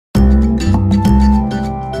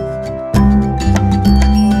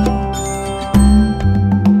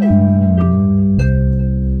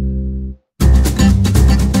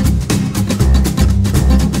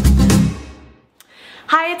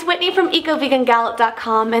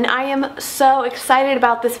vegangallop.com, and I am so excited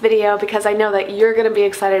about this video because I know that you're going to be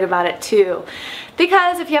excited about it too.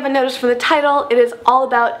 Because if you haven't noticed from the title, it is all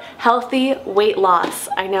about healthy weight loss.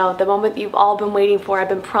 I know, the moment you've all been waiting for. I've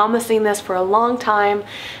been promising this for a long time.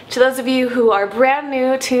 To those of you who are brand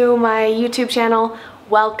new to my YouTube channel,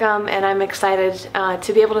 welcome, and I'm excited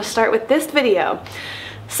to be able to start with this video.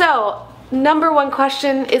 So, number one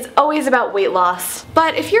question is always about weight loss.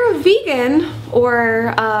 But if you're a vegan,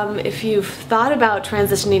 or if you've thought about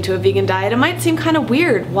transitioning to a vegan diet, it might seem kind of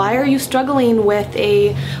weird. Why are you struggling with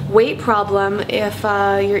a weight problem if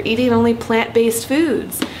you're eating only plant-based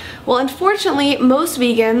foods? Well, unfortunately, most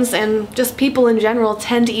vegans and just people in general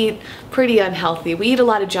tend to eat pretty unhealthy. We eat a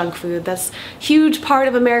lot of junk food. That's a huge part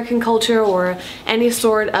of American culture, or any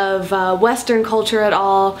sort of Western culture at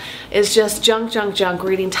all, is just junk, junk, junk.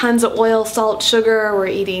 We're eating tons of oil, salt, sugar. We're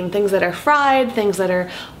eating things that are fried, things that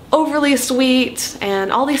are overly sweet,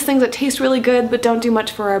 and all these things that taste really good but don't do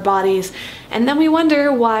much for our bodies. And then we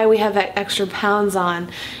wonder why we have extra pounds on.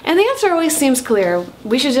 And the answer always seems clear.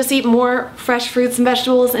 We should just eat more fresh fruits and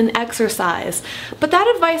vegetables and exercise. But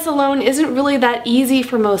that advice alone isn't really that easy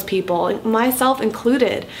for most people, myself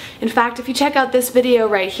included. In fact, if you check out this video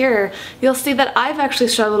right here, you'll see that I've actually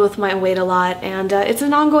struggled with my weight a lot, and it's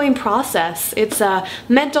an ongoing process. It's a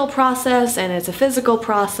mental process and it's a physical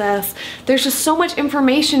process. There's just so much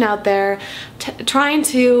information out there trying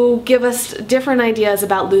to give us different ideas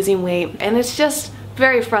about losing weight, and it's just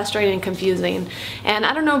very frustrating and confusing. And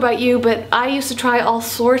I don't know about you, but I used to try all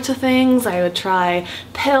sorts of things. I would try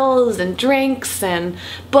pills and drinks and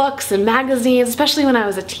books and magazines, especially when I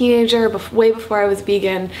was a teenager, way before I was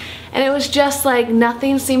vegan, and it was just like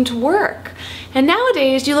nothing seemed to work. And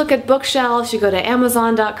nowadays, you look at bookshelves, you go to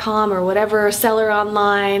Amazon.com or whatever seller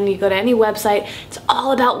online, you go to any website, it's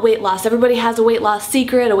all about weight loss. Everybody has a weight loss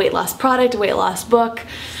secret, a weight loss product, a weight loss book.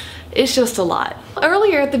 It's just a lot.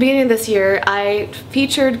 Earlier at the beginning of this year, I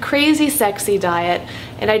featured Crazy Sexy Diet,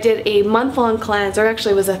 and I did a month-long cleanse, or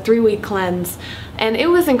actually it was a 3-week cleanse, and it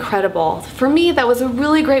was incredible. For me, that was a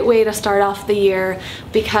really great way to start off the year,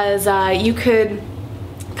 because you could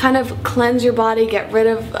kind of cleanse your body, get rid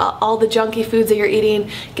of all the junky foods that you're eating,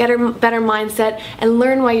 get a better mindset, and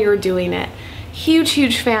learn why you're doing it. Huge,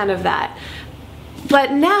 huge fan of that.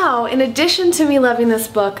 But now, in addition to me loving this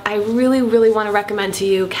book, I really, really want to recommend to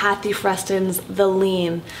you Kathy Freston's The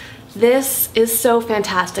Lean. This is so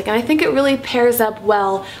fantastic, and I think it really pairs up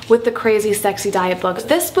well with the Crazy Sexy Diet book.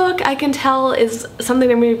 This book, I can tell, is something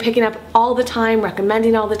I'm going to be picking up all the time,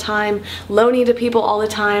 recommending all the time, loaning to people all the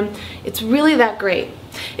time. It's really that great.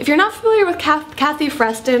 If you're not familiar with Kathy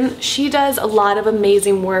Freston, she does a lot of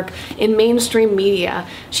amazing work in mainstream media.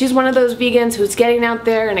 She's one of those vegans who's getting out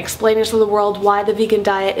there and explaining to the world why the vegan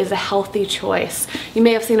diet is a healthy choice. You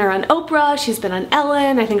may have seen her on Oprah, she's been on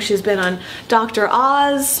Ellen, I think she's been on Dr.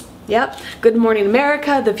 Oz. Yep, Good Morning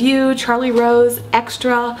America, The View, Charlie Rose,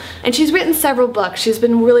 Extra, and she's written several books. She's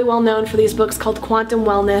been really well known for these books called Quantum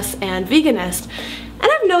Wellness and Veganist. And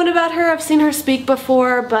I've known about her, I've seen her speak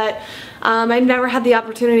before, but I've never had the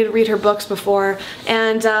opportunity to read her books before,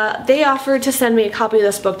 and they offered to send me a copy of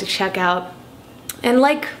this book to check out. And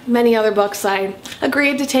like many other books, I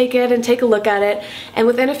agreed to take it and take a look at it, and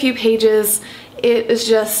within a few pages, it is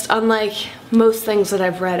just unlike most things that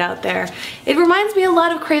I've read out there. It reminds me a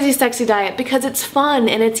lot of Crazy Sexy Diet because it's fun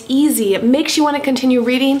and it's easy. It makes you want to continue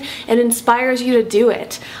reading and inspires you to do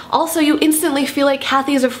it. Also, you instantly feel like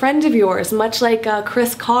Kathy is a friend of yours, much like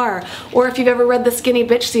Chris Carr, or if you've ever read the Skinny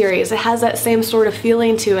Bitch series, it has that same sort of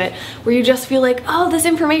feeling to it, where you just feel like, oh, this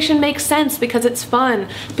information makes sense because it's fun,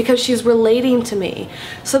 because she's relating to me.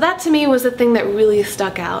 So that to me was the thing that really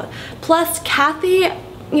stuck out. Plus, Kathy,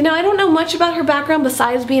 you know, I don't know much about her background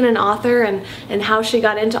besides being an author and how she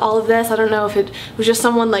got into all of this. I don't know if it was just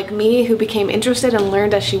someone like me who became interested and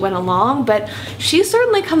learned as she went along, but she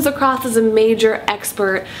certainly comes across as a major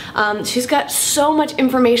expert. She's got so much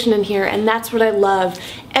information in here, and that's what I love.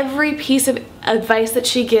 Every piece of advice that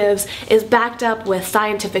she gives is backed up with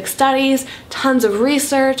scientific studies, tons of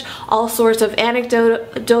research, all sorts of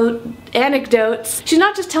anecdotes. She's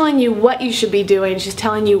not just telling you what you should be doing, she's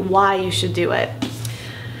telling you why you should do it.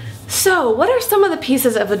 So, what are some of the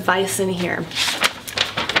pieces of advice in here?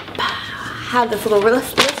 I have this little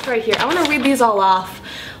list right here. I want to read these all off.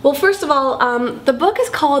 Well, first of all, the book is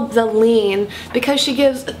called The Lean because she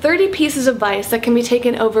gives 30 pieces of advice that can be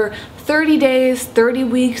taken over 30 days, 30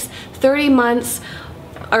 weeks, 30 months,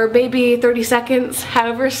 or maybe 30 seconds,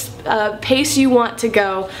 however pace you want to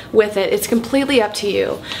go with it. It's completely up to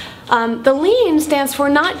you. The lean stands for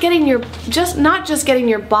not just getting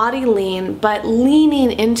your body lean, but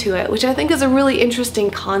leaning into it, which I think is a really interesting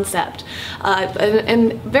concept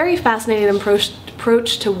and very fascinating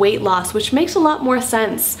approach to weight loss, which makes a lot more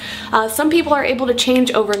sense. Some people are able to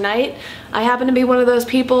change overnight. I happen to be one of those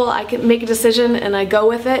people. I can make a decision and I go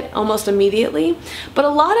with it almost immediately. But a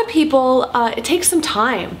lot of people, it takes some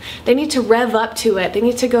time. They need to rev up to it. They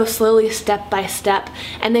need to go slowly, step by step,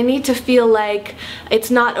 and they need to feel like it's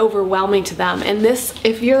not overwhelming to them. And this,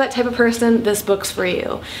 if you're that type of person, this book's for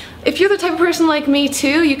you. If you're the type of person like me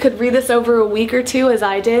too, you could read this over a week or two as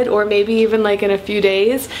I did, or maybe even like in a few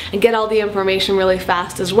days, and get all the information really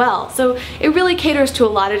fast as well. So it really caters to a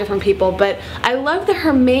lot of different people, but I love that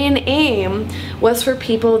her main aim was for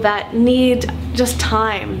people that need just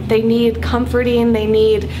time. They need comforting, they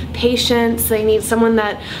need patience, they need someone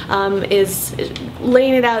that is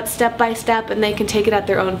laying it out step by step and they can take it at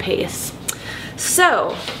their own pace.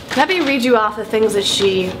 So let me read you off the things that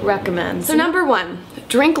she recommends. So number 1,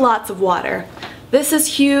 drink lots of water. This is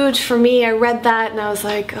huge for me. I read that and I was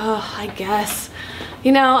like, oh, I guess.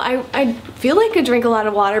 You know, I feel like I drink a lot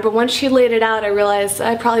of water, but once she laid it out, I realized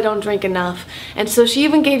I probably don't drink enough. And so she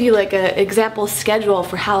even gave you like an example schedule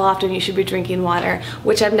for how often you should be drinking water,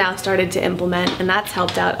 which I've now started to implement, and that's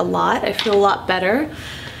helped out a lot. I feel a lot better.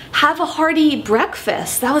 Have a hearty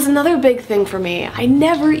breakfast. That was another big thing for me. I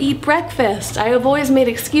never eat breakfast. I have always made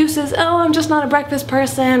excuses. Oh, I'm just not a breakfast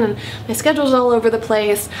person and my schedule's all over the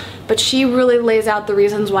place. But she really lays out the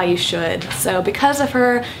reasons why you should. So because of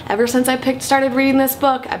her, ever since I started reading this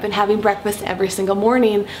book, I've been having breakfast every single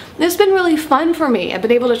morning. It's been really fun for me. I've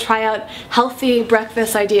been able to try out healthy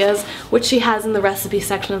breakfast ideas, which she has in the recipe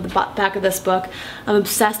section of the back of this book. I'm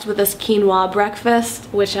obsessed with this quinoa breakfast,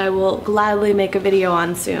 which I will gladly make a video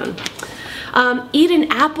on soon. Eat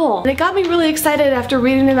an apple. And it got me really excited after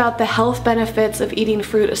reading about the health benefits of eating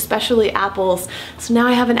fruit, especially apples. So now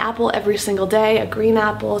I have an apple every single day, a green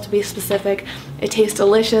apple to be specific. It tastes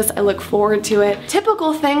delicious. I look forward to it.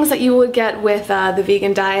 Typical things that you would get with the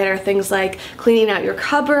vegan diet are things like cleaning out your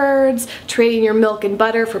cupboards, trading your milk and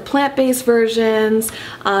butter for plant-based versions,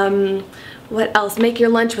 what else? Make your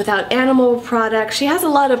lunch without animal products. She has a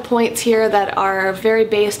lot of points here that are very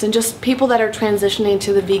based in just people that are transitioning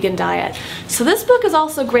to the vegan diet. So this book is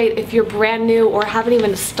also great if you're brand new or haven't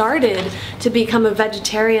even started to become a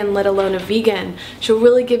vegetarian, let alone a vegan. She'll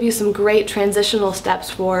really give you some great transitional steps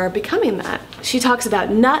for becoming that. She talks about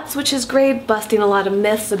nuts, which is great, busting a lot of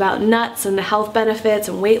myths about nuts and the health benefits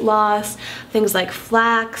and weight loss, things like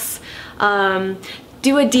flax.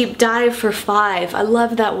 Do a deep dive for 5. I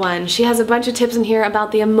love that one. She has a bunch of tips in here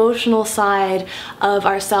about the emotional side of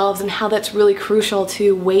ourselves and how that's really crucial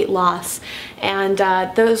to weight loss. And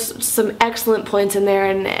those some excellent points in there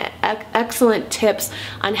and excellent tips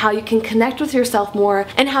on how you can connect with yourself more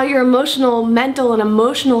and how your mental and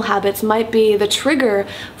emotional habits might be the trigger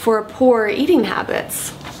for poor eating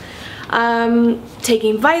habits.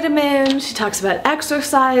 Taking vitamins, she talks about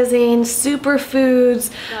exercising,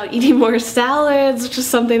 superfoods, about eating more salads, which is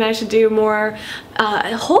something I should do more.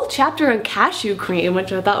 A whole chapter on cashew cream,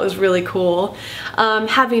 which I thought was really cool.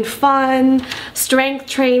 Having fun, strength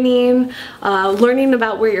training, learning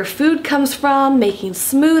about where your food comes from, making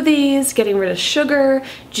smoothies, getting rid of sugar,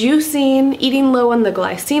 juicing, eating low on the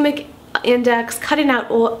glycemic index, cutting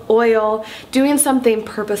out oil, doing something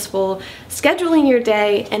purposeful, scheduling your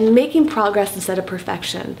day, and making progress instead of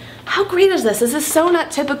perfection. How great is this? This is so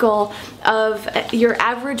not typical of your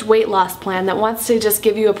average weight loss plan that wants to just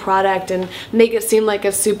give you a product and make it seem like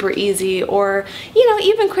it's super easy, or, you know,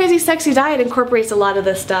 even Crazy Sexy Diet incorporates a lot of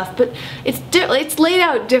this stuff, but it's laid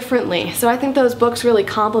out differently. So I think those books really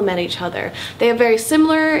complement each other. They have very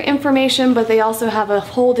similar information, but they also have a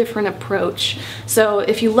whole different approach. So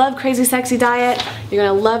if you love Crazy Sexy Diet, you're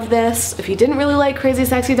gonna love this. If you didn't really like Crazy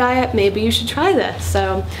Sexy Diet, maybe you should try this.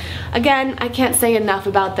 So again, I can't say enough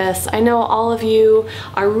about this. I know all of you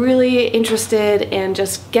are really interested in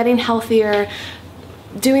just getting healthier,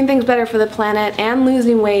 doing things better for the planet, and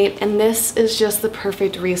losing weight, and this is just the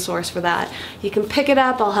perfect resource for that. You can pick it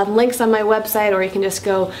up. I'll have links on my website, or you can just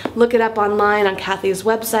go look it up online on Kathy's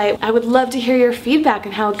website. I would love to hear your feedback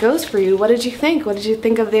and how it goes for you. What did you think? What did you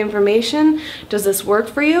think of the information? Does this work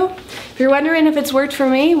for you? If you're wondering if it's worked for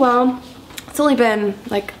me, well, it's only been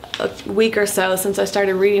like a week or so since I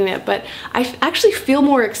started reading it, but I actually feel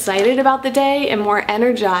more excited about the day and more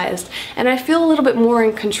energized, and I feel a little bit more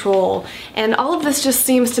in control, and all of this just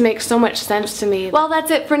seems to make so much sense to me. Well,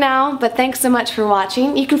 that's it for now, but thanks so much for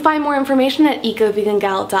watching. You can find more information at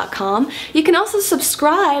ecovegangal.com. You can also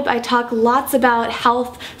subscribe. I talk lots about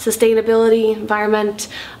health, sustainability, environment,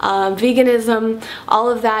 veganism, all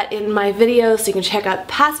of that in my videos, so you can check out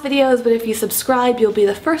past videos, but if you subscribe, you'll be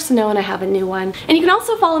the first to know when I have a new one. And you can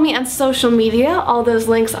also follow me on social media. All those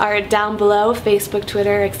links are down below, Facebook,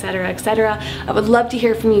 Twitter, etc., etc. I would love to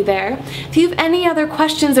hear from you there. If you have any other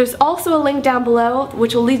questions, there's also a link down below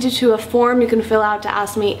which will lead you to a form you can fill out to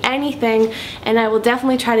ask me anything, and I will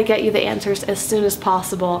definitely try to get you the answers as soon as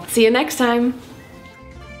possible. See you next time!